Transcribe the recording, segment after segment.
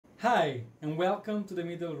Hi and welcome to the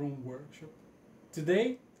Middle Room Workshop.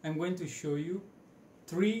 Today I'm going to show you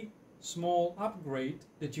 3 small upgrades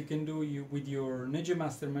that you can do with your NEJE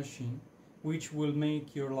Master machine, which will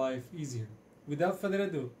make your life easier. Without further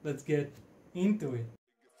ado, let's get into it.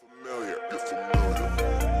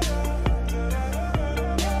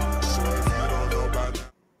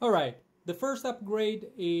 Alright, the first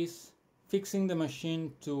upgrade is fixing the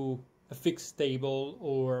machine to a fixed table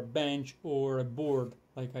or a bench or a board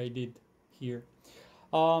like I did here.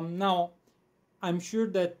 Now, I'm sure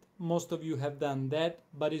that most of you have done that,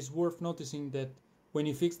 but it's worth noticing that when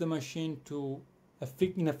you fix the machine to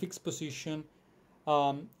in a fixed position,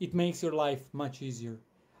 it makes your life much easier.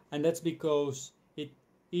 And that's because it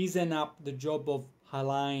eases up the job of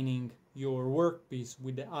aligning your workpiece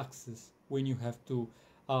with the axis when you have to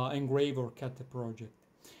engrave or cut a project.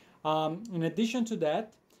 In addition to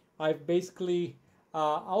that, I've basically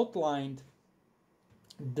outlined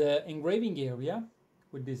the engraving area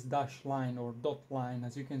with this dash line or dot line,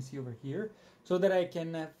 as you can see over here, so that I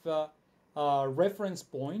can have a reference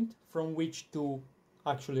point from which to,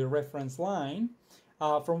 actually a reference line,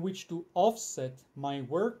 from which to offset my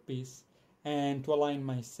workpiece and to align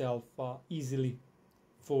myself easily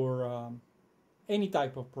for any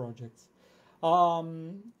type of projects.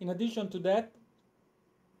 In addition to that,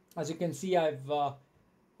 as you can see, I've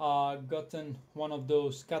gotten one of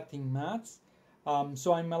those cutting mats.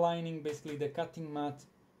 So I'm aligning basically the cutting mat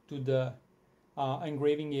to the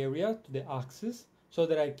engraving area, to the axis, so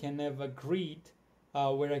that I can have a grid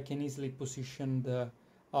where I can easily position the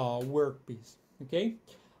workpiece. Okay.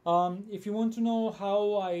 If you want to know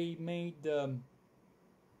how I made the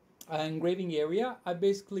engraving area, I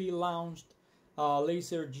basically launched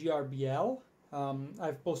LaserGRBL.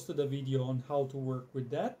 I've posted a video on how to work with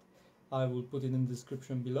that. I will put it in the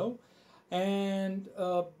description below. And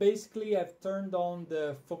basically I've turned on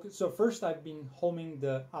the focus. So first I've been homing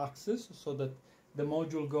the axis so that the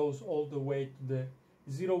module goes all the way to the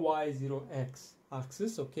 0y 0x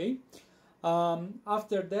axis. Okay.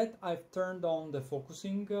 After that I've turned on the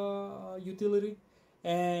focusing utility,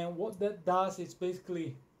 and what that does is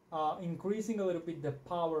basically increasing a little bit the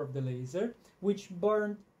power of the laser, which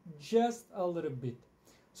burned just a little bit.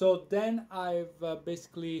 So then I've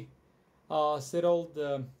basically settled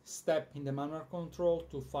the step in the manual control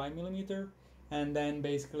to 5mm, and then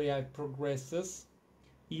basically I progresses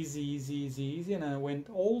easy, and I went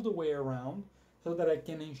all the way around so that I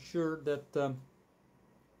can ensure that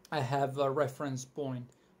I have a reference point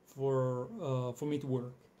for me to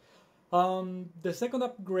work. The second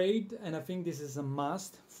upgrade, and I think this is a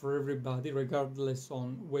must for everybody, regardless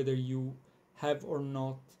on whether you have or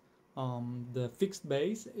not the fixed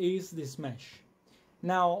base, is this mesh.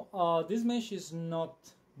 Now, this mesh is not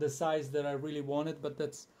the size that I really wanted, but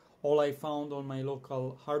that's all I found on my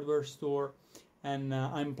local hardware store, and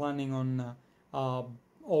I'm planning on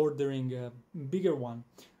ordering a bigger one.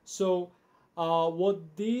 So what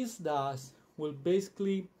this does will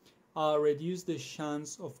basically reduce the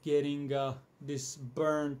chance of getting this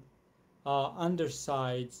burnt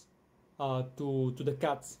undersides to the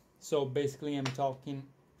cuts. So basically I'm talking,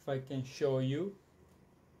 if I can show you,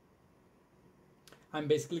 I'm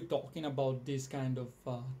basically talking about this kind of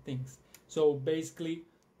things. So basically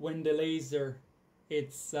when the laser,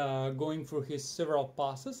 it's going through his several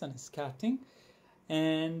passes and it's cutting,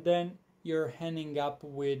 and then you're ending up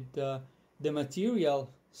with the material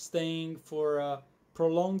staying for a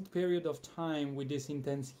prolonged period of time with this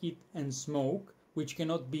intense heat and smoke, which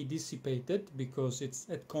cannot be dissipated because it's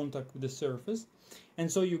at contact with the surface, and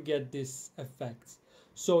so you get these effects.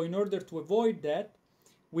 So in order to avoid that,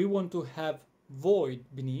 we want to have void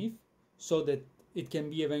beneath so that it can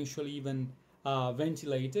be eventually even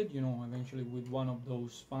ventilated, you know, eventually with one of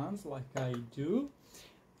those fans like I do,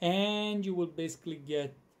 and you will basically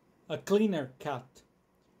get a cleaner cut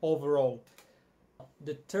overall.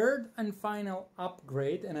 The third and final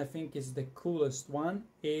upgrade, and I think is the coolest one,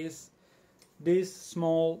 is this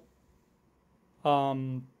small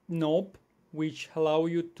knob which allow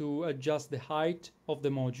you to adjust the height of the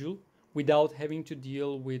module without having to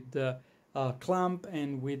deal with the clamp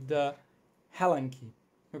and with the Allen key.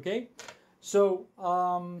 Okay, so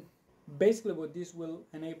basically what this will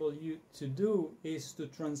enable you to do is to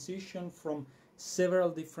transition from several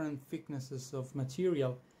different thicknesses of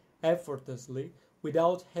material effortlessly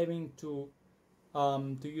without having to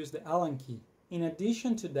use the Allen key. In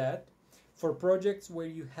addition to that, for projects where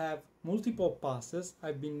you have multiple passes,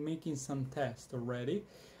 I've been making some tests already,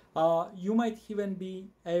 you might even be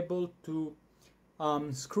able to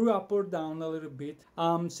screw up or down a little bit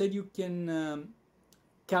so you can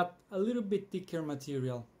cut a little bit thicker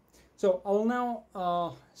material. So I'll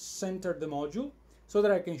now center the module so that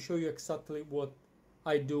I can show you exactly what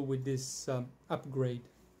I do with this upgrade.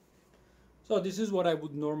 So this is what I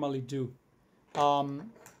would normally do. When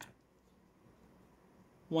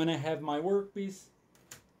I have my workpiece,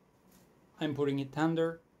 I'm putting it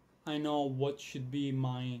under. I know what should be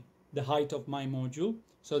the height of my module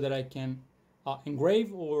so that I can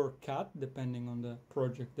engrave or cut depending on the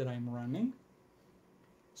project that I'm running.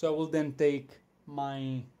 So I will then take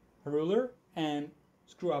my ruler and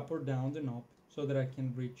screw up or down the knob so that I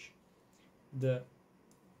can reach the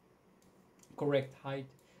correct height.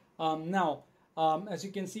 Now, as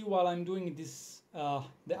you can see, while I'm doing this,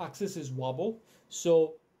 the axis is wobble.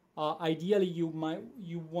 So ideally, you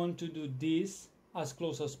want to do this as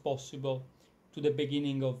close as possible to the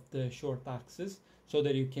beginning of the short axis, so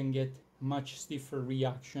that you can get much stiffer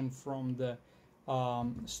reaction from the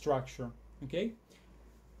structure. Okay.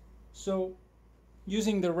 So,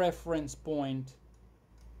 using the reference point,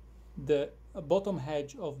 the bottom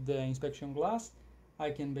edge of the inspection glass,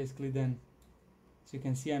 I can basically then, as you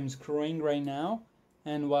can see, I'm screwing right now,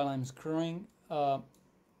 and while I'm screwing, the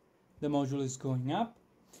module is going up.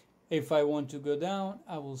 If I want to go down,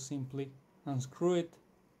 I will simply unscrew it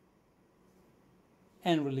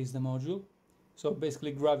and release the module. So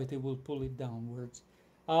basically gravity will pull it downwards.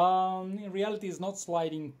 In reality, it's not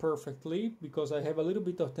sliding perfectly because I have a little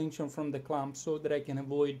bit of tension from the clamp so that I can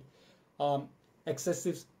avoid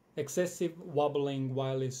excessive wobbling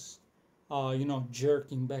while it's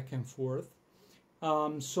jerking back and forth.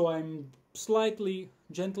 So I'm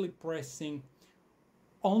gently pressing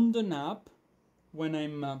on the knob when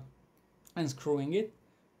I'm unscrewing it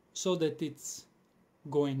so that it's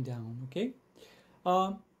going down. Okay.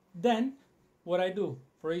 Then what I do,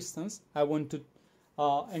 for instance, I want to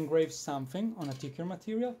engrave something on a thicker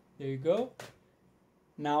material. There you go.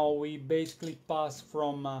 Now we basically pass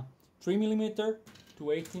from 3mm to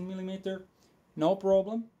 18mm. No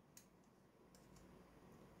problem.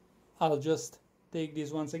 I'll just take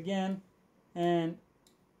this once again and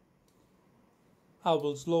I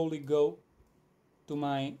will slowly go to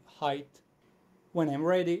my height. When I'm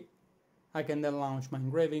ready, I can then launch my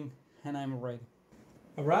engraving and I'm ready.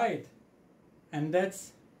 Alright, and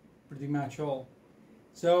that's pretty much all.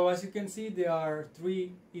 So as you can see, there are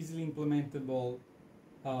 3 easily implementable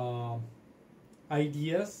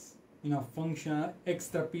ideas,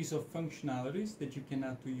 extra piece of functionalities that you can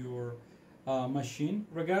add to your machine,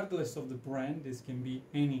 regardless of the brand. This can be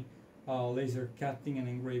any laser cutting and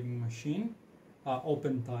engraving machine,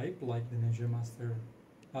 open type like the NEJE Master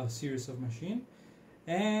series of machine,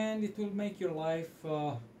 and it will make your life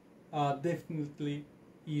definitely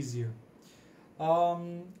easier.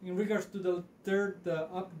 In regards to the third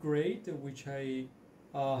upgrade, which I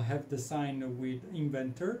have designed with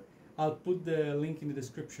Inventor, I'll put the link in the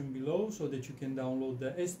description below so that you can download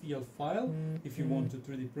the STL file if you want to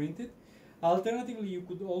 3D print it. Alternatively, you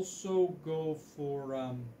could also go for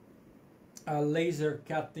a laser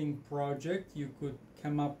cutting project. You could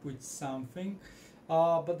come up with something.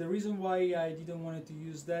 But the reason why I didn't want to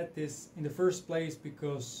use that is, in the first place,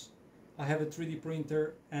 because I have a 3D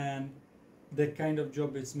printer, and that kind of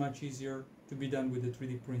job is much easier to be done with a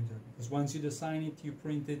 3D printer, because once you design it, you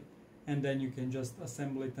print it, and then you can just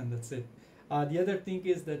assemble it, and that's it. The other thing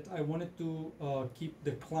is that I wanted to keep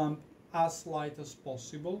the clamp as light as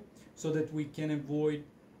possible so that we can avoid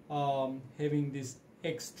having this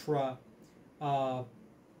extra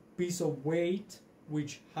piece of weight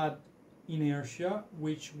which had inertia,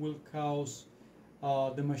 which will cause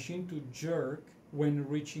the machine to jerk when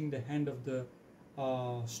reaching the end of the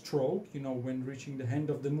stroke, when reaching the end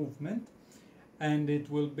of the movement, and it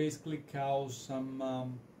will basically cause some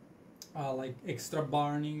like extra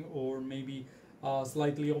burning or maybe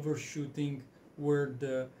slightly overshooting where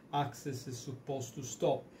the axis is supposed to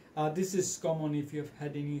stop. This is common if you've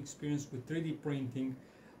had any experience with 3D printing.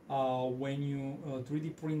 When you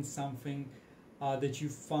 3D print something, that you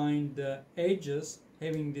find the edges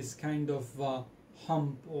having this kind of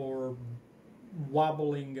hump or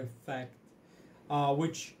wobbling effect,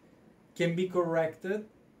 which can be corrected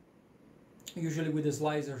usually with the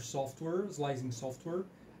slicing software.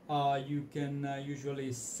 You can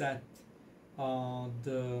usually set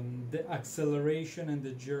the acceleration and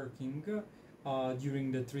the jerking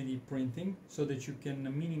during the 3D printing so that you can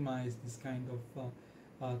minimize this kind of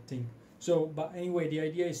thing. So, but anyway, the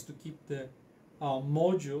idea is to keep the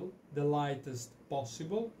module the lightest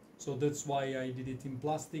possible. So that's why I did it in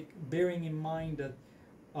plastic, bearing in mind that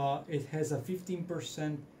it has a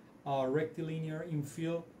 15% rectilinear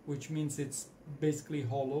infill, which means it's basically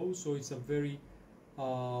hollow, so it's a very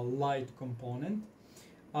light component.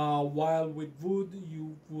 while with wood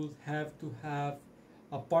you would have to have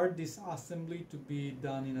a part disassembly to be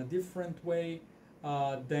done in a different way.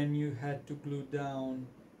 Then you had to glue down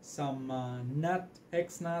some nut,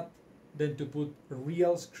 X-nut, then to put a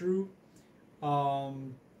real screw,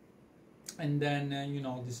 and then you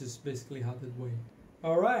know, this is basically how that way.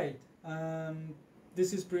 Alright,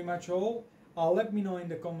 this is pretty much all. Let me know in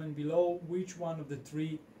the comment below which one of the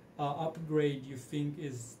three upgrade you think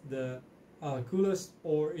is the coolest,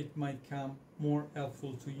 or it might come more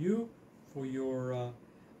helpful to you for your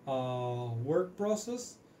work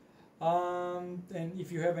process. And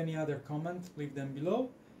if you have any other comments, leave them below.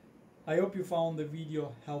 I hope you found the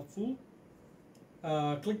video helpful.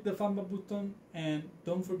 Click the thumbs up button and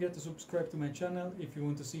don't forget to subscribe to my channel if you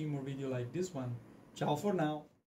want to see more videos like this one. Ciao for now.